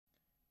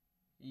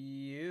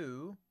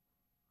you,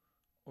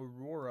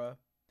 Aurora,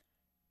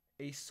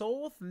 a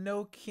Soul with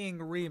No King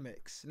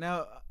remix.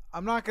 Now,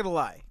 I'm not gonna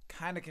lie,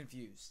 kind of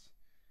confused.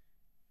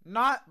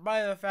 Not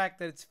by the fact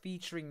that it's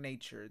featuring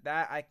nature.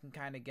 That I can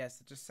kind of guess.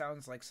 It just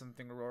sounds like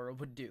something Aurora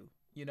would do,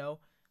 you know?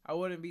 I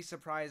wouldn't be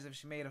surprised if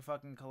she made a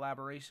fucking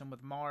collaboration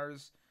with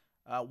Mars,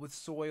 with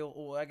soil.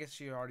 Well, I guess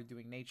she's already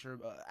doing nature,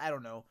 but I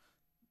don't know.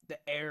 The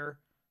air,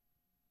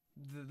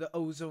 the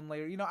ozone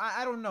layer. You know,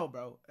 I don't know,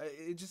 bro.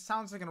 It just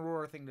sounds like an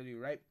Aurora thing to do,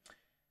 right?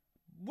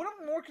 What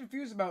I'm more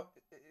confused about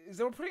is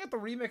they were putting out the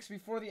remix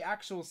before the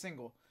actual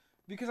single.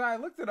 Because I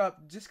looked it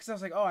up just because I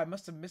was like, oh, I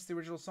must have missed the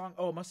original song.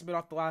 Oh, it must have been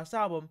off the last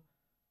album.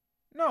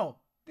 No,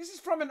 this is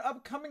from an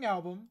upcoming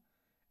album,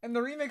 and the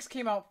remix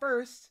came out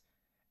first,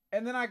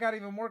 and then I got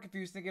even more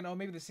confused thinking, oh,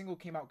 maybe the single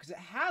came out, because it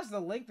has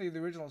the length of the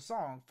original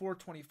song,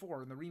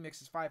 4:24, and the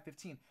remix is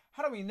 5:15.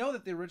 How do we know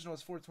that the original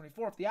is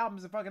 4:24 if the album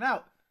isn't fucking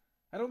out?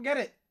 I don't get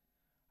it.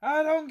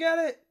 I don't get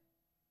it.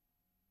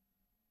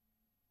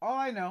 All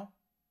I know,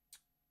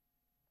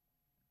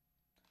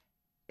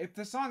 if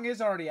the song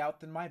is already out,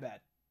 then my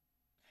bad.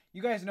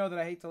 You guys know that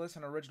I hate to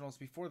listen to originals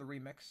before the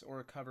remix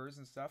or covers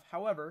and stuff.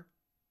 However,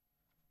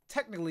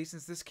 technically,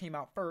 since this came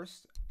out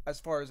first, as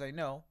far as I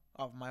know,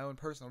 of my own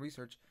personal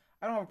research,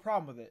 I don't have a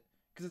problem with it,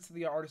 because it's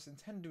the artist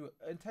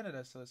intended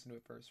us to listen to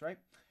it first, right?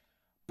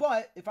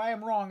 But if I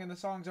am wrong and the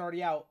song's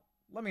already out,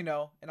 let me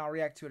know, and I'll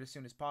react to it as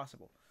soon as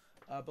possible.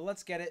 But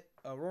let's get it.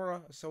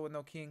 Aurora, A Soul with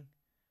No King,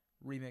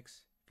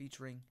 remix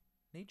featuring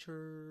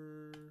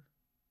nature.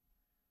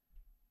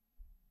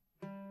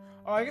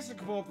 Oh, I guess I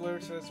could pull up the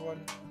lyrics for this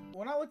one.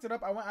 When I looked it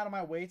up, I went out of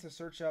my way to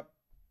search up,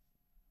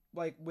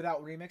 like,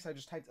 without remix. I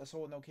just typed A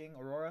Soul with No King,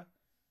 Aurora.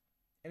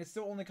 And it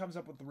still only comes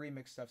up with the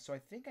remix stuff, so I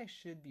think I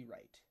should be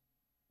right.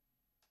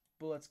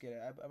 But let's get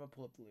it. I'm gonna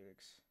pull up the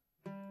lyrics.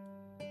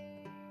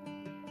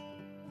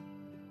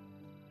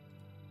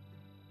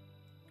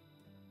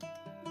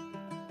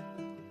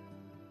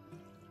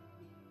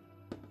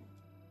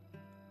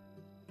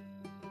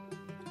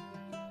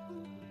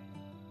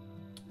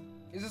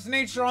 Is this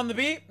nature on the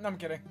beat? No, I'm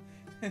kidding.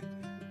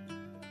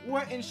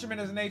 What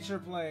instrument is nature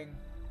playing?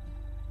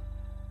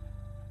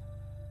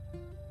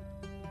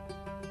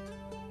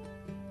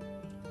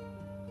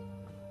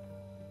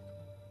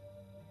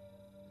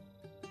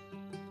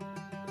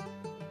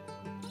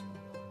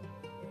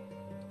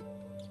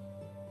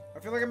 I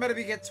feel like I'm about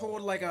to get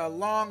told like a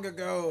long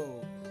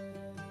ago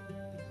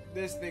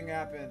this thing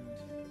happened.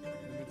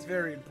 And it's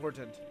very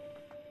important.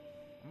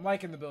 I'm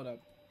liking the build-up.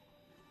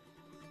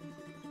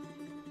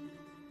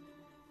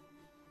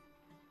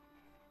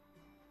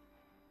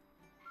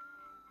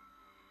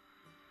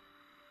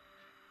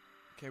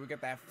 Okay, we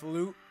got that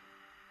flute.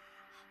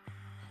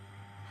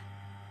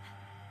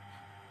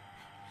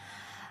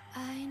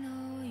 I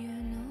know you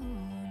know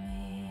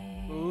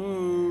me.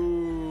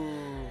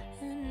 Ooh.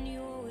 And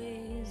you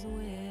always will.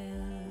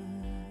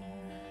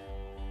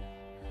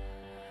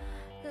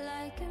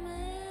 Like a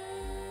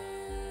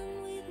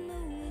man with no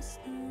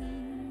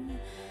wisdom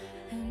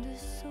and a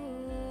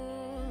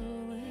soul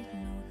with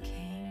no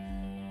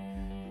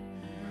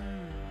king.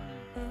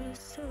 A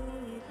soul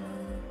with no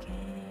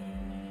king.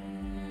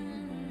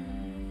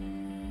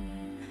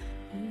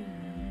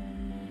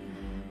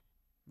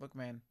 Look,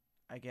 man,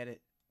 I get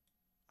it.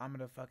 I'm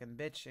gonna fucking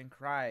bitch and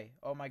cry.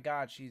 Oh my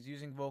god, she's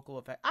using vocal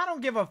effect. I don't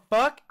give a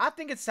fuck. I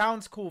think it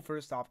sounds cool,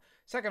 first off.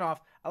 Second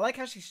off, I like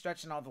how she's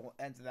stretching all the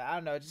ends of that. I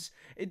don't know,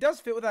 it does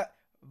fit with that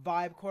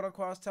vibe, quote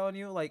unquote, I was telling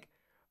you. Like,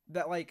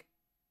 that, like,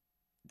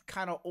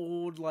 kind of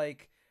old,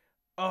 like,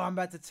 oh, I'm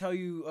about to tell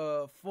you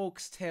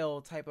folk's tale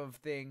type of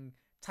thing.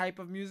 Type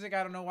of music.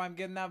 I don't know why I'm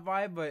getting that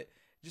vibe, but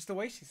just the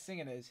way she's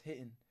singing it is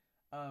hitting.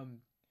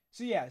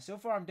 So yeah, so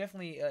far I'm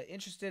definitely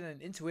interested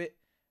and into it.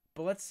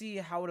 But let's see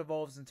how it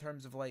evolves in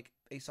terms of, like,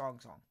 a song.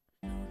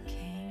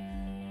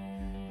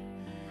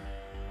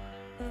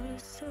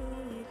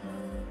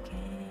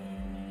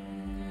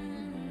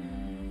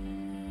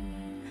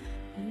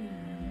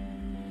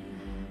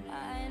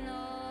 I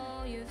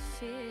know you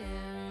feel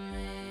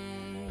me.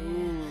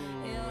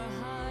 Your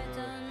heart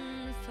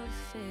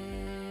unfulfilled.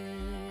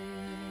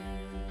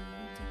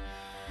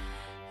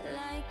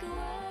 Like a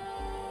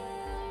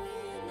world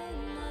with a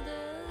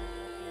mother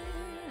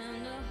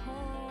and a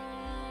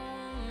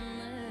home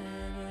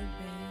never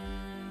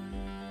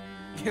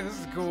been. Yeah, this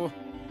is cool.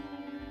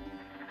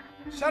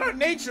 Shout out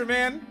nature,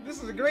 man.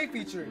 This is a great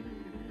feature.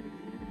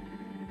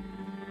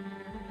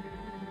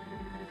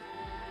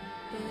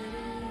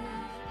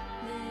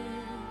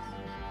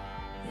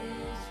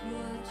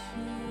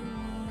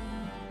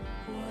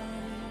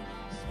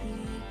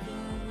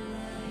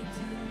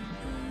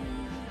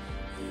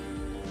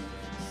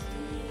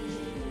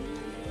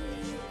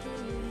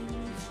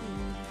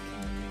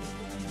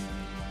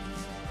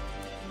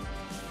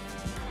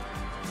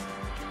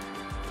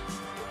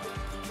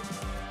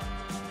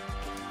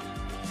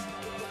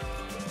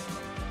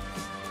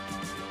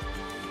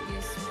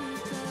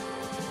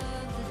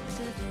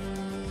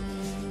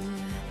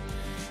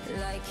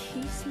 Like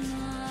he's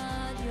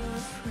not your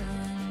friend.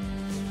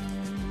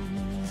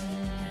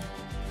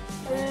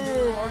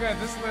 Ooh, okay,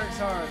 this lyric's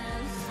hard.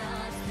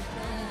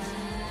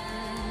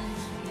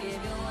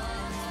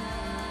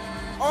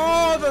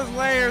 All those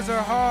layers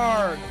are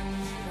hard.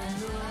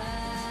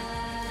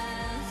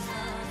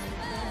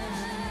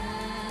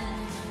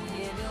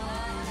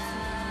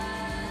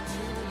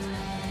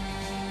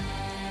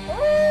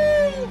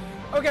 Ooh!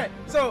 Okay,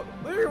 so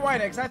let me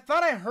rewind it, because I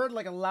thought I heard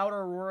like a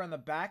louder roar in the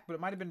back, but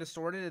it might have been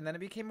distorted and then it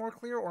became more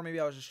clear, or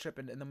maybe I was just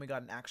tripping and then we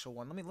got an actual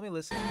one. Let me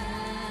listen.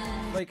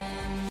 Like,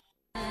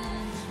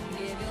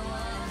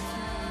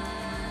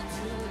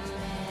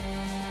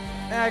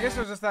 yeah, I guess it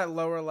was just that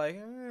lower,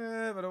 like,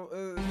 but then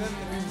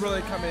we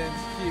really come in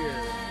here,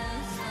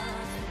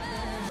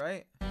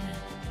 right?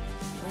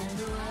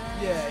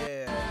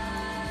 Yeah.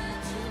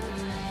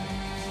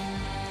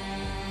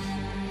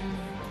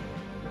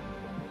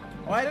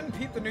 Oh, I didn't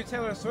peep the new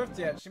Taylor Swift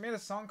yet. She made a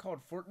song called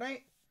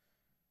Fortnite.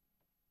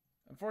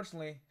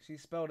 Unfortunately, she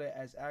spelled it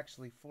as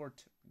actually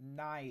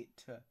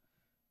Fortnite.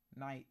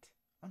 Night.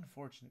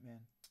 Unfortunate, man.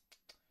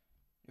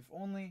 If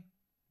only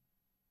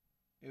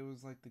it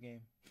was like the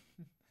game.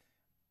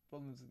 If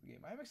only it was like the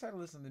game. I'm excited to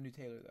listen to the new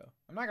Taylor, though.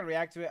 I'm not going to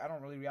react to it. I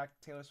don't really react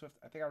to Taylor Swift.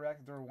 I think I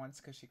reacted to her once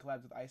because she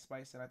collabed with Ice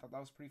Spice, and I thought that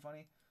was pretty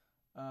funny.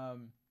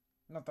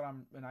 Not that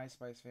I'm an Ice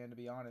Spice fan, to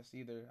be honest,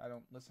 either. I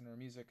don't listen to her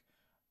music.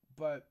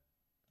 But,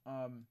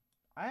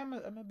 I'm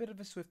a bit of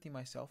a Swiftie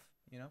myself,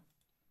 you know?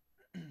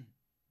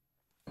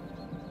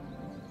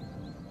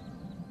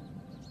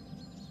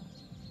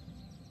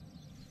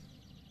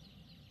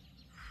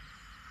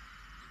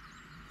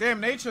 Damn,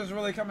 nature's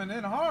really coming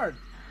in hard.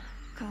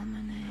 Call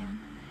my name.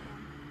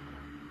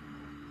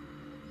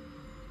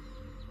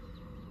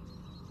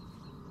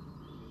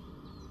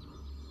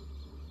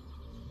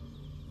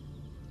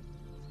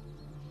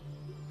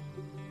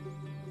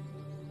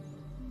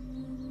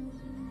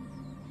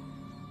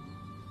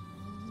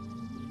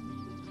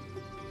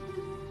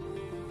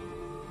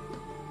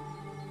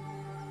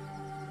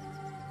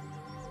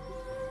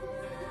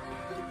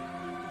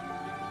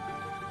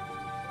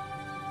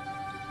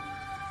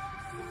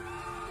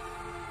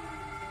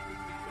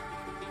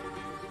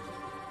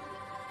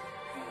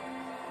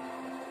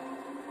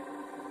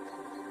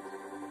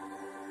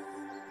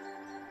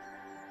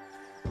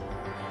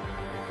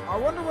 I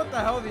wonder what the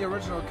hell the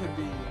original could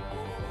be.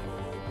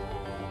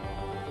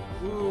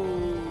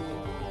 Ooh.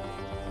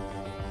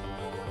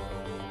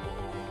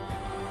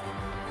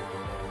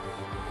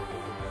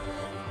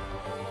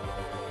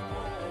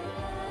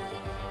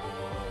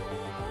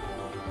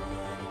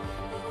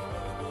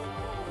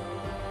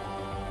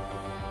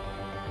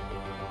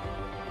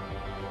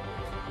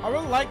 I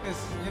really like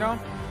this, you know?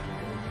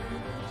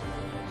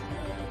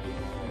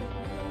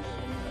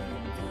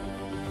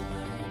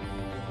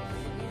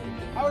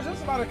 I was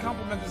just about to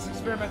compliment this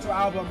experimental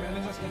album, and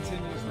it just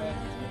continues, man.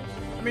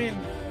 I mean,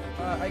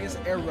 I guess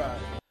era.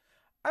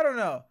 I don't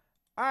know.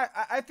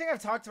 I think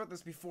I've talked about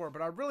this before,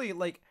 but I really,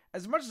 like,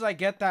 as much as I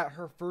get that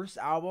her first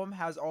album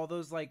has all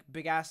those, like,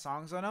 big-ass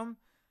songs on them,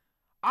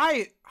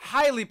 I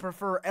highly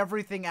prefer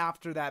everything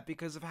after that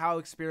because of how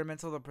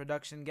experimental the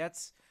production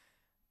gets.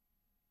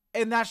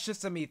 And that's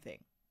just a me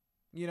thing,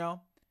 you know?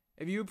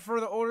 If you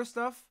prefer the older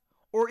stuff,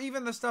 or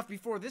even the stuff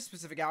before this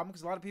specific album,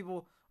 because a lot of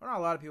people, or not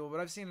a lot of people, but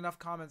I've seen enough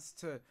comments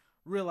to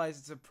realize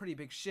it's a pretty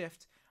big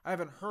shift. I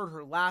haven't heard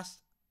her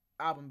last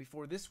album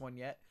before this one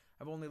yet.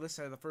 I've only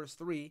listened to the first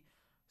 3,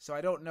 so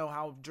I don't know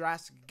how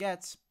drastic it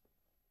gets.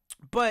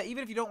 But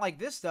even if you don't like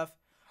this stuff,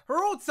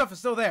 her old stuff is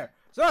still there,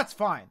 so that's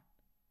fine.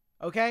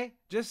 Okay?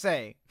 Just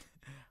say,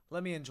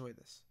 let me enjoy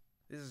this.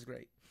 This is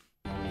great.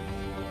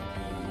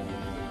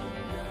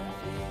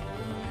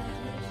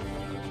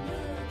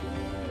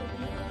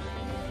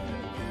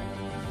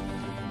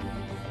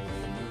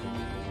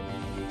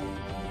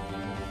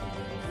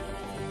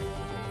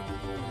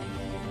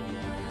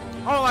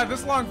 Oh, like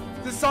this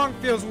song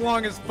feels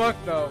long as fuck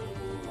though.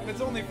 And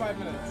it's only 5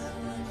 minutes.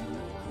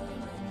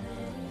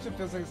 Shit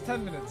feels like it's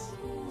 10 minutes.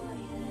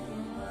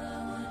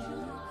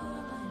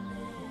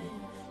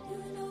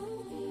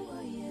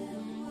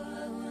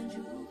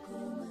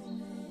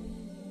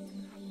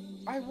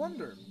 I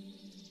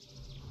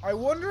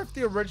wonder if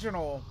the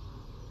original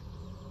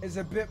is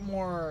a bit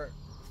more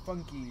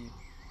funky.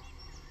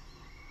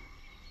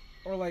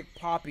 Or like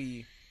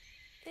poppy.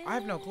 I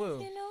have no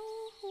clue.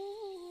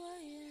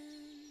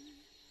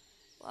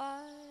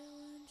 Why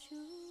won't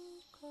you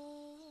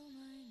call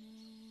my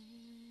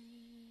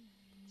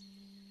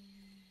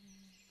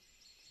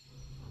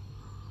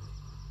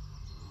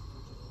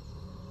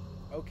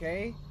name?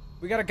 Okay.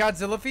 We got a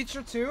Godzilla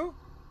feature too?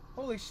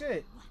 Holy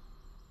shit.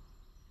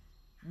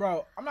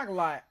 Bro, I'm not gonna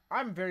lie.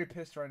 I'm very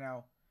pissed right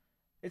now.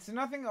 It's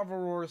nothing of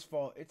Aurora's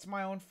fault. It's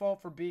my own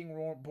fault for being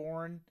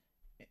born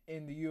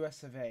in the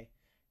US of A.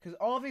 Because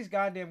all of these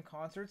goddamn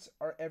concerts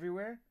are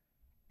everywhere.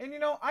 And you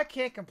know, I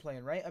can't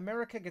complain, right?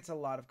 America gets a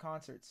lot of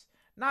concerts.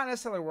 Not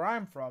necessarily where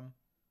I'm from.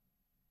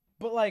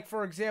 But like,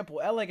 for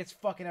example, LA gets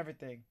fucking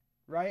everything,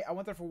 right? I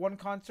went there for one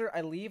concert, I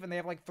leave, and they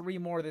have like 3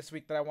 more this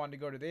week that I wanted to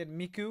go to. They had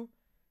Miku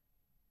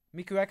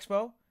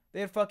Expo.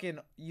 They had fucking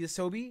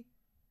Yosobi.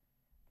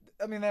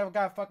 I mean, they've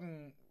got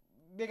fucking...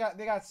 They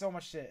got so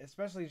much shit.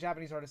 Especially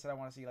Japanese artists that I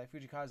want to see, like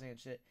Fujikaze and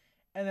shit.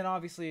 And then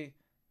obviously,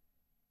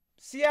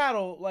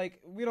 Seattle, like,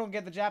 we don't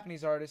get the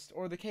Japanese artists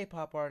or the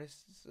K-pop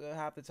artists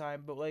half the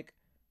time, but like,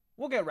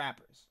 we'll get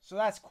rappers, so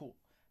that's cool.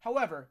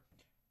 However,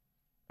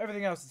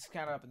 everything else is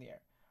kind of up in the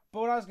air. But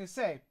what I was gonna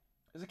say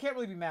is I can't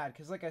really be mad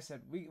because, like I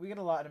said, we get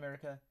a lot in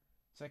America,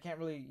 so I can't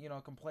really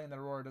complain that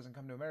Aurora doesn't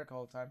come to America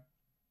all the time.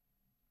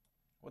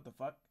 What the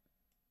fuck?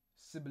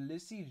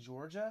 Tbilisi,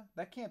 Georgia?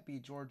 That can't be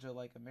Georgia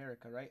like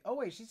America, right? Oh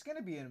wait, she's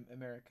gonna be in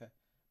America,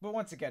 but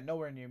once again,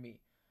 nowhere near me.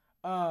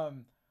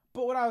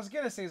 But what I was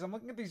gonna say is I'm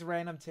looking at these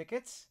random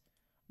tickets,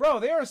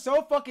 bro. They are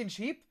so fucking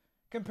cheap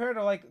compared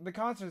to like the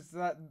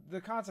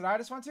concert I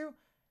just went to.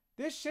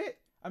 This shit.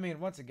 I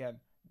mean, once again,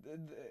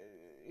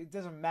 it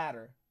doesn't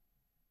matter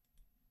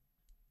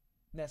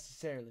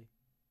necessarily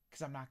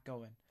because I'm not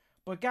going.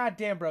 But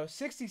goddamn, bro,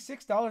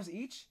 $66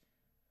 each.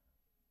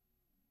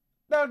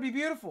 That would be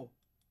beautiful.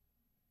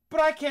 But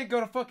I can't go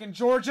to fucking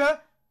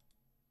Georgia.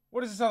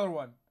 What is this other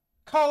one?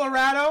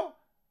 Colorado?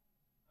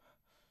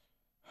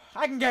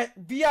 I can get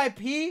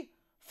VIP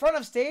front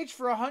of stage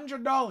for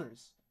 $100.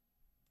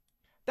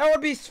 That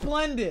would be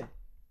splendid.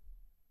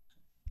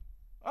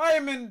 I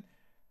am in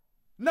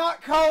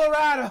not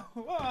Colorado.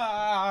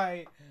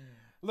 Why?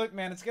 Look,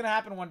 man, it's going to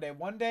happen one day.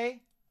 One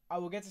day, I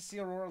will get to see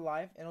Aurora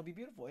live, and it'll be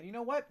beautiful. And you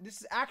know what?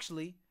 This is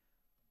actually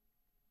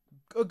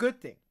a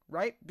good thing,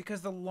 right?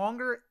 Because the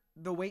longer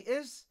the wait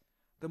is,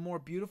 the more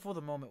beautiful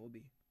the moment will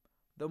be.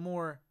 The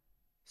more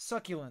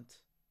succulent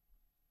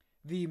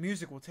the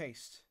music will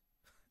taste.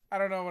 I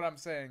don't know what I'm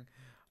saying.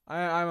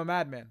 I'm a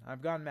madman.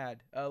 I've gone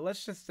mad.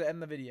 Let's just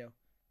end the video.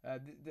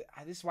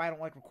 This is why I don't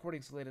like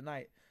recording so late at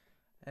night.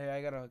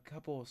 I got a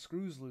couple of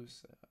screws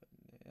loose.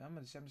 I'm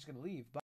just gonna leave. Bye.